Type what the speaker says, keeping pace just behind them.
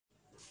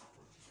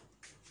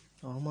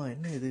ஆமாம்,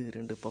 என்ன இது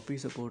 2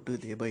 பப்பீஸை போட்டு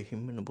தே பை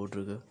ஹிம்னு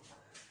போட்டிருக்கு.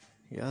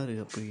 யார்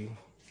அப்படி?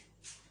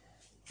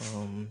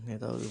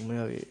 ஏதாவது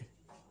உண்மையாகவே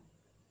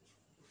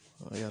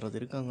யாராவது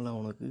இருக்காங்களா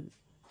உனக்கு?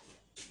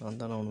 நான்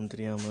தானே ஒன்றும்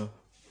தெரியாமல்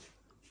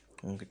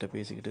உங்ககிட்ட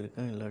பேசிக்கிட்டு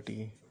இருக்கேன். இல்லாட்டி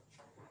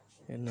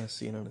என்ன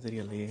சீனானு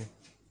தெரியலையே.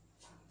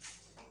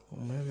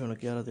 உண்மையாகவே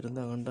உனக்கு யாராவது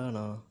இருந்தாங்கண்டா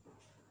நான்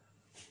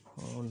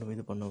ஒன்றும்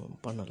இது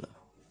பண்ணலை.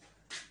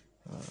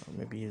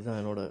 மேபி இதுதான்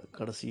என்னோடய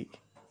கடைசி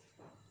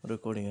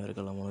ரெக்கார்டிங்காக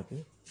இருக்கலாம் உனக்கு.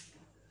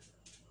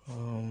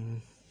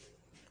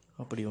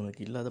 அப்படி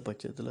உனக்கு இல்லாத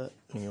பட்சத்தில்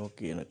நீ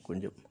ஓகே, எனக்கு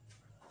கொஞ்சம்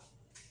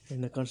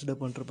என்னை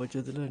கன்சிடர் பண்ணுற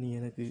பட்சத்தில் நீ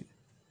எனக்கு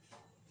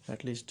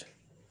அட்லீஸ்ட்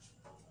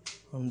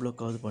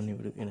அன்பிளாக்காவது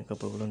பண்ணிவிடு. எனக்கு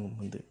அப்போ விளங்கும்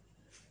வந்து.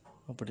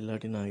 அப்படி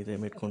இல்லாட்டி நான் இதை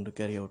மேற்கொண்டு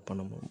கேரி அவுட்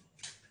பண்ண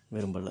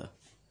விரும்பலை.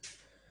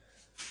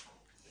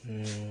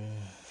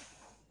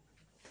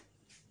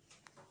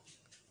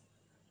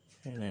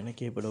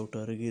 எனக்கே இப்போ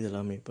டவுட்டாக இருக்குது,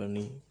 இதெல்லாமே இப்போ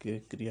நீ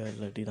கேட்குறியா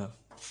இல்லாட்டி நான்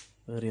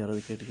வேறு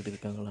யாராவது கேட்டுக்கிட்டு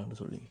இருக்காங்களான்னு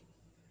சொல்லி.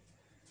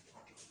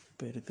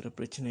 இப்போ இருக்கிற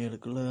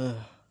பிரச்சனைகளுக்குள்ள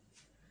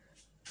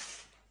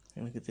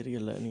எனக்கு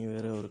தெரியலை, நீ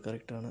வேறு ஒரு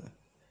கரெக்டான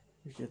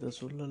விஷயத்த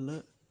சொல்லலை.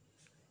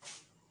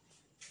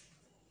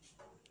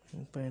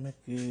 இப்போ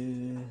எனக்கு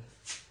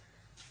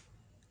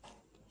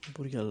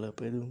புரியல.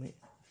 இப்போ எதுவுமே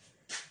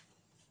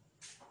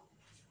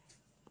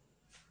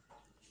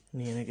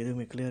நீ எனக்கு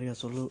எதுவுமே கிளியராக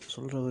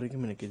சொல்கிற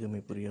வரைக்கும் எனக்கு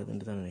எதுவுமே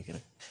புரியாதுன்னு தான்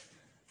நினைக்கிறேன்.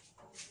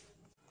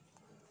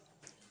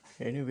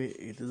 எனிவே,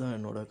 இதுதான்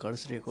என்னோடய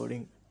கடைசி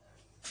ரெக்கார்டிங்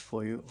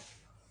ஃபார் யூ.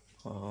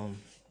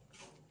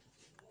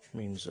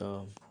 மீன்ஸ்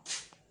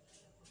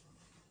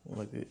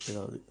உனக்கு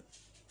ஏதாவது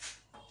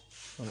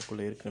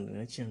உனக்குள்ளே இருக்குன்னு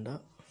நினச்சேன்டா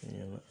நீ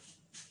என்ன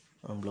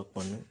அன்பிளாக்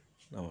பண்ணு,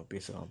 நம்ம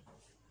பேசலாம்.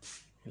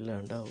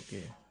 இல்லைண்டா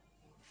okay,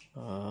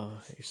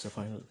 it's a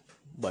final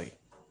by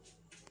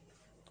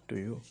to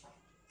you.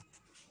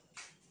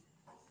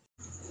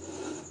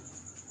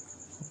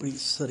 அப்படி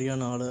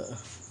சரியான ஆளை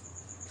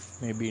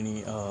மேபி நீ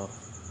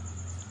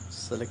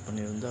செலக்ட்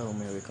பண்ணியிருந்தா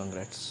உண்மையாகவே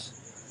கங்க்ராட்ஸ்.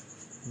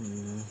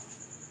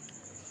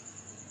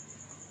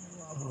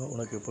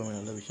 உனக்கு எப்போவுமே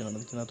நல்ல விஷயம்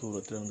நடந்துச்சுன்னா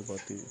தூரத்தில் இருந்து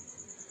பார்த்து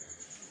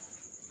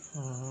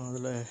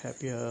அதில்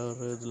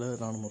ஹாப்பியாகிறதுல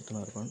நானும்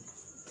ஒருத்தனாக இருப்பேன்.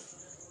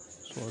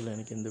 ஸோ அதில்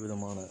எனக்கு எந்த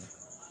விதமான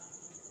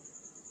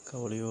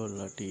கவலையோ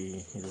இல்லாட்டி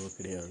இதுவோ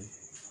கிடையாது.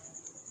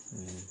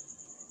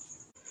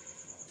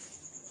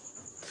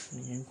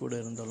 நீ என் கூட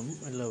இருந்தாலும்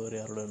இல்லை வேறு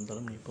யாரோட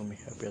இருந்தாலும் நீ எப்போவுமே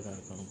ஹாப்பியாக தான்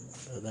இருக்கணும்.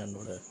 அதுதான்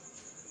என்னோட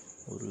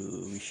ஒரு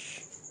விஷ்.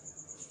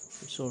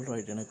 It's all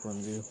right. எனக்கு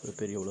வந்து ஒரு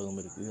பெரிய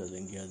உலகம் இருக்குது, அதில்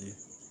எங்கேயாவது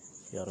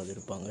யாராவது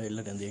இருப்பாங்க.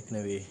 இல்லாட்டி அந்த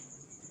ஏற்கனவே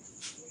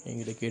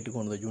என்கிட்ட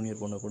கேட்டுக்கொண்ட ஜூனியர்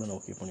பொண்ணை கூட நான்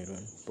ஓகே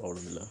பண்ணிடுவேன்,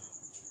 ப்ராப்ளம் இல்லை.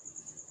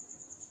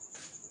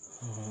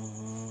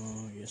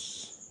 எஸ்,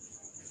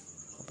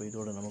 அப்போ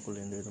இதோட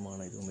நமக்குள்ளே எந்த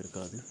விதமான இதுவும்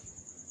இருக்காது.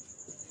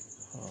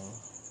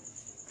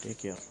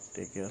 Take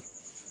care.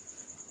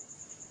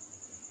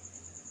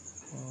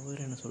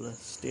 வேறு என்ன சொல்ல,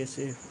 ஸ்டே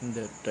சேஃப். இந்த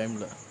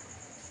டைமில்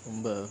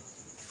ரொம்ப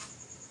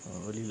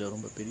வெளியில்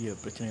ரொம்ப பெரிய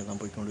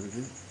பிரச்சனையெல்லாம் போய்க்கொண்டு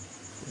இருக்குது.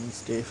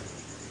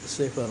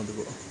 சேஃபாக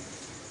இருந்துக்கோ,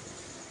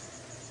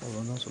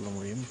 அவ்வளோதான் சொல்ல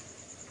முடியும்.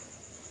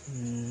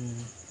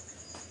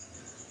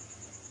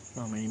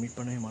 நாம் மீட்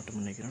பண்ணவே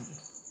மாட்டோம்னு நினைக்கிறேன்.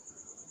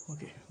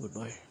 Okay, good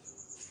by.